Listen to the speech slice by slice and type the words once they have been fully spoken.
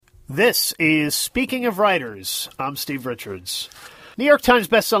This is Speaking of Writers. I'm Steve Richards. New York Times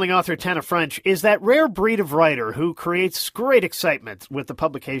bestselling author Tana is that rare breed of writer who creates great excitement with the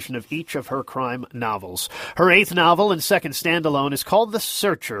publication of each of her crime novels. Her eighth novel and second standalone is called The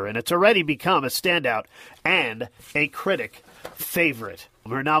Searcher, and it's already become a standout and a critic favorite.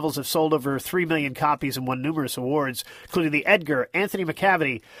 Her novels have sold over 3 million copies and won numerous awards, including the Edgar, Anthony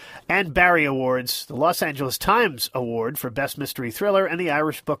McCavity, and Barry Awards, the Los Angeles Times Award for Best Mystery Thriller, and the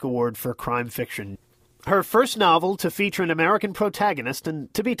Irish Book Award for Crime Fiction. Her first novel to feature an American protagonist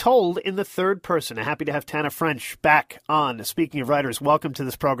and to be told in the third person. Happy to have Tana French back on Speaking of Writers. Welcome to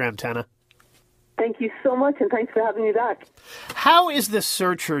this program, Tana. Thank you so much, and thanks for having me back. How is The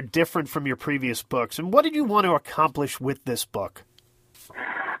Searcher different from your previous books, and what did you want to accomplish with this book?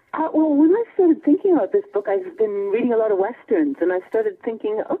 Well, when I started thinking about this book, I've been reading a lot of Westerns, and I started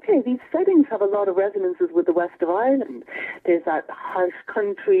thinking, okay, these settings have a lot of resonances with the west of Ireland. There's that harsh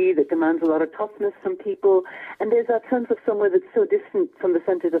country that demands a lot of toughness from people, and there's that sense of somewhere that's so distant from the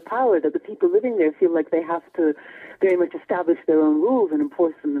centers of power that the people living there feel like they have to very much establish their own rules and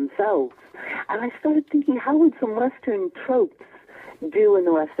enforce them themselves. And I started thinking, how would some Western tropes do in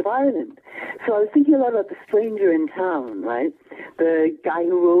the west of Ireland? So I was thinking a lot about the stranger in town, right? The guy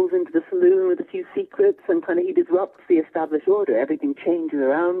who rolls into the saloon with a few secrets and kind of he disrupts the established order. Everything changes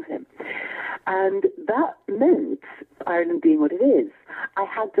around him. And that meant, Ireland being what it is, I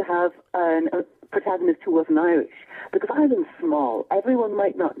had to have a protagonist who wasn't Irish. Because Ireland's small. Everyone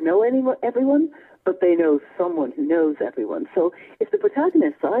might not know everyone, but they know someone who knows everyone. So if the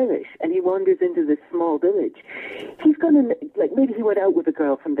protagonist's Irish and he wanders into this small village, he's going to, like, maybe he went out with a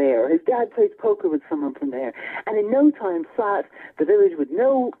girl from there, or his dad plays poker with someone from there, and in no time flat, the village would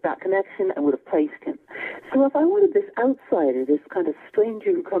know that connection and would have placed him. So if I wanted this outsider, this kind of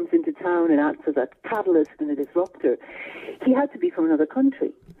stranger who comes into town and acts as a catalyst and a disruptor, he had to be from another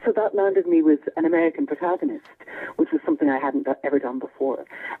country. So that landed me with an American protagonist, which was something I hadn't ever done before.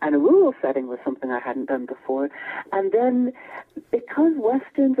 And a rural setting was something I hadn't done before. And then, because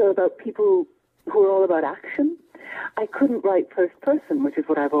Westerns are about people who are all about action, I couldn't write first person, which is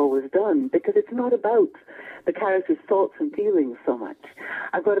what I've always done, because it's not about the character's thoughts and feelings so much.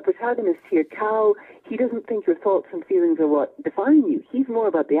 I've got a protagonist here, Cal. He doesn't think your thoughts and feelings are what define you. He's more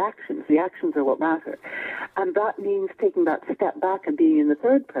about the actions. The actions are what matter. And that means taking that step back and being in the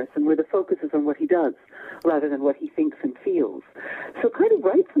third person, where the focus is on what he does rather than what he thinks and feels. So kind of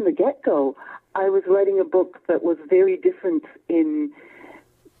right from the get-go, I was writing a book that was very different in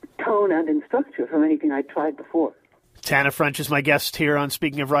tone and in structure from anything I'd tried before. Tana French is my guest here on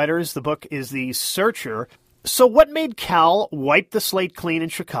Speaking of Writers. The book is The Searcher. So what made Cal wipe the slate clean in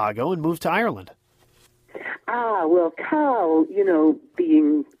Chicago and move to Ireland? Well, Cal,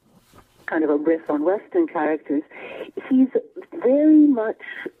 being kind of a riff on Western characters, he's very much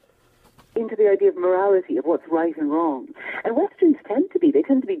into the idea of morality, of what's right and wrong. And Westerns tend to be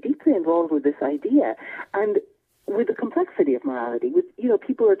deeply involved with this idea. And with the complexity of morality, with,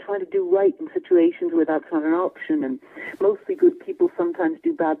 people are trying to do right in situations where that's not an option, and mostly good people sometimes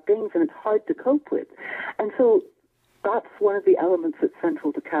do bad things, and it's hard to cope with. And so that's one of the elements that's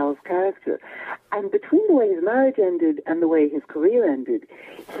central to Cal's character. And between the way his marriage ended and the way his career ended,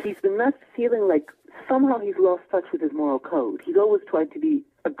 he's been left feeling like somehow he's lost touch with his moral code. He's always tried to be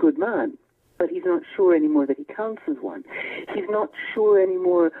a good man, but he's not sure anymore that he counts as one. He's not sure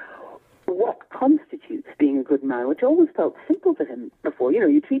anymore what constitutes being a good man, which always felt simple to him before.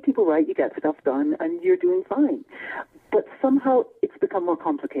 You treat people right, you get stuff done, and you're doing fine. But somehow it's become more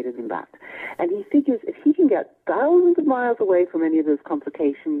complicated than that. And he figures if he can get thousands of miles away from any of those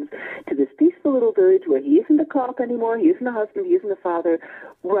complications to this peaceful little village where he isn't a cop anymore, he isn't a husband, he isn't a father,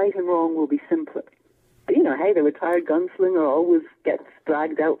 right and wrong will be simpler. But, hey, the retired gunslinger always gets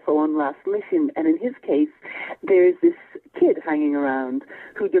dragged out for one last mission. And in his case, there's this kid hanging around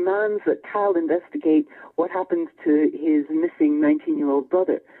who demands that Cal investigate what happened to his missing 19-year-old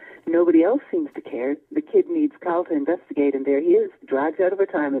brother. Nobody else seems to care. The kid needs Cal to investigate, and there he is, dragged out of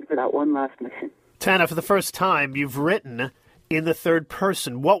retirement for that one last mission. Tana, for the first time, you've written in the third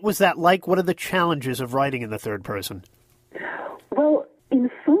person. What was that like? What are the challenges of writing in the third person? Well, in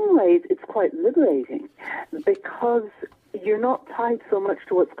some ways, it's quite liberating because you're not tied so much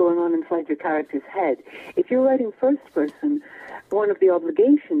to what's going on inside your character's head. If you're writing first person, one of the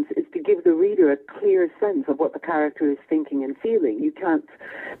obligations is to give the reader a clear sense of what the character is thinking and feeling. You can't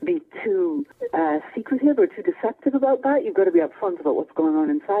be too secretive or too deceptive about that. You've got to be upfront about what's going on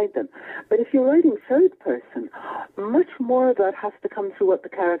inside them. But if you're writing third person, much more of that has to come through what the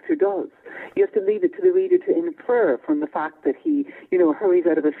character does. You have to leave it to the reader to infer from the fact that he, hurries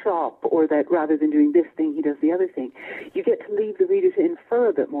out of a shop, or that rather than doing this thing, he does the other thing. you get to leave the reader to infer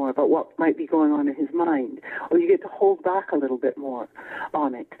a bit more about what might be going on in his mind, or you get to hold back a little bit more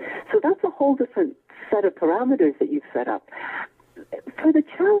on it. So that's a whole different set of parameters that you've set up. For the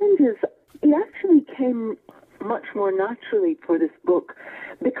challenges, it actually came much more naturally for this book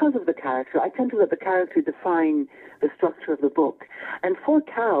because of the character. I tend to let the character define the structure of the book. And for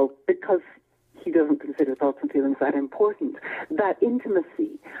Cal, because he doesn't consider thoughts and feelings that important, that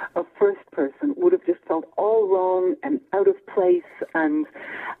intimacy of first person would have just felt all wrong and out of place and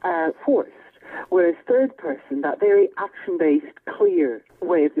forced. Whereas third person, that very action-based, clear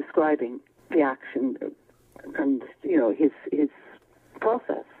way of describing the action and, his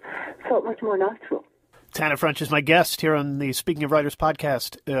process felt much more natural. Tana French is my guest here on the Speaking of Writers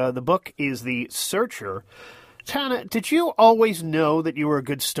podcast. The book is The Searcher. Tana, did you always know that you were a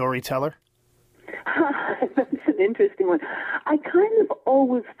good storyteller? That's an interesting one. I kind of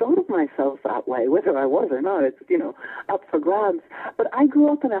always thought of myself that way, whether I was or not. It's, up for grabs. But I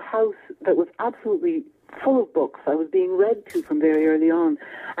grew up in a house that was absolutely full of books. I was being read to from very early on,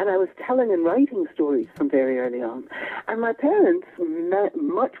 and I was telling and writing stories from very early on. And my parents,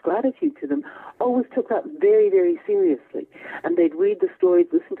 much gratitude to them, always took that very, very seriously. And they'd read the stories,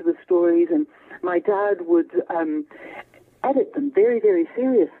 listen to the stories, and my dad would edit them very, very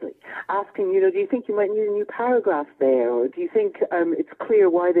seriously, asking, do you think you might need a new paragraph there, or do you think it's clear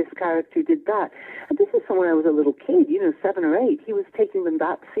why this character did that? And this is from when I was a little kid, 7 or 8. He was taking them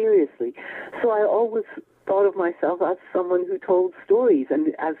that seriously. So I always thought of myself as someone who told stories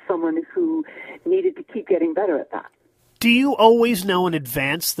and as someone who needed to keep getting better at that. Do you always know in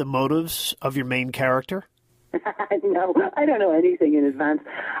advance the motives of your main character? No, I don't know anything in advance.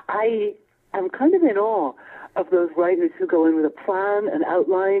 I am kind of in awe of those writers who go in with a plan, an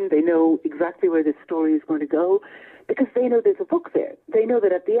outline. They know exactly where this story is going to go because they know there's a book there. They know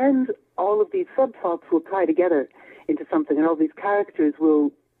that at the end, all of these subplots will tie together into something and all these characters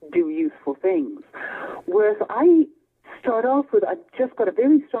will do useful things. Whereas I start off with, I've just got a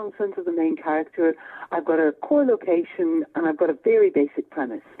very strong sense of the main character, I've got a core location, and I've got a very basic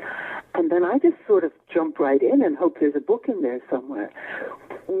premise. And then I just sort of jump right in and hope there's a book in there somewhere,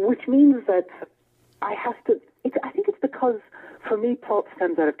 which means that I have to, I think it's because, for me, plot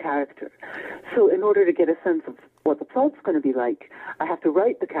stems out of character. So in order to get a sense of what the plot's going to be like, I have to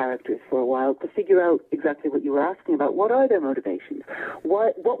write the characters for a while to figure out exactly what you were asking about. What are their motivations?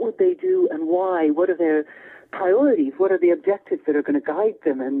 What would they do and why? What are their priorities? What are the objectives that are going to guide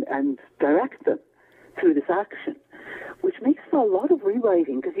them and direct them through this action? Which makes for a lot of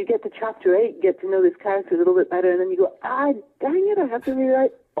rewriting, because you get to chapter 8, get to know this character a little bit better, and then you go, dang it, I have to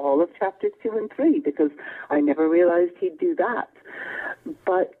rewrite all of chapters 2 and 3, because I never realized he'd do that.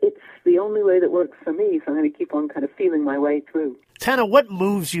 But it's the only way that works for me, so I'm going to keep on kind of feeling my way through. Tana, what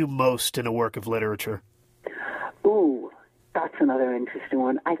moves you most in a work of literature? Ooh, that's another interesting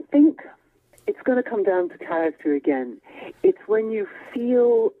one. I think it's going to come down to character again. It's when you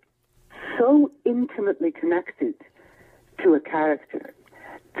feel so intimately connected to a character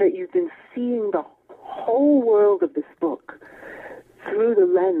that you've been seeing the whole world of this book through the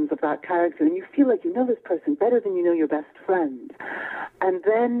lens of that character, and you feel like you know this person better than you know your best friend. And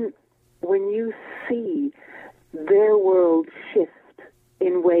then when you see their world shift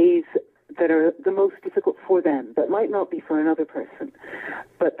in ways that are the most difficult for them, that might not be for another person,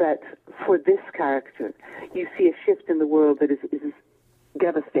 but that for this character, you see a shift in the world that is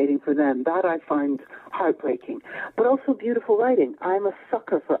devastating for them. That I find heartbreaking, but also beautiful writing. I'm a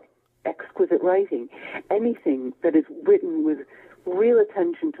sucker for exquisite writing. Anything that is written with real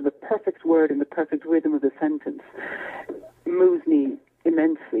attention to the perfect word and the perfect rhythm of the sentence moves me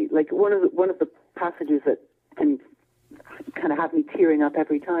immensely. Like one of the passages that can kind of have me tearing up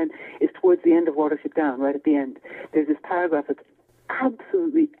every time is towards the end of Watership Down, right at the end. There's this paragraph that's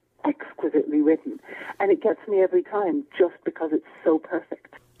absolutely exquisitely written, and it gets me every time just because it's so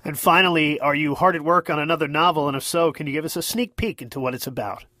perfect. And finally, are you hard at work on another novel? And if so, can you give us a sneak peek into what it's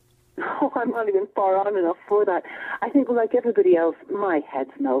about? Oh, I'm not even far on enough for that. I think, like everybody else, my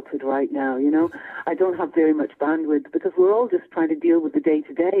head's melted right now, I don't have very much bandwidth because we're all just trying to deal with the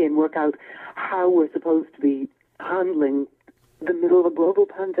day-to-day and work out how we're supposed to be handling the middle of a global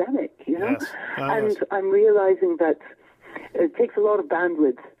pandemic, Yes. And I'm realizing that it takes a lot of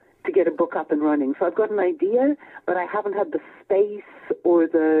bandwidth to get a book up and running. So I've got an idea, but I haven't had the space or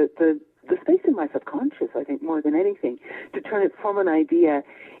the space in my subconscious, I think, more than anything, to turn it from an idea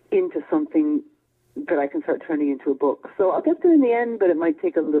into something that I can start turning into a book. So I'll get there in the end, but it might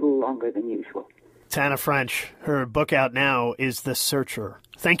take a little longer than usual. Tana French, her book out now is The Searcher.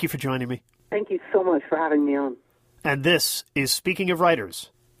 Thank you for joining me. Thank you so much for having me on. And this is Speaking of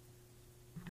Writers.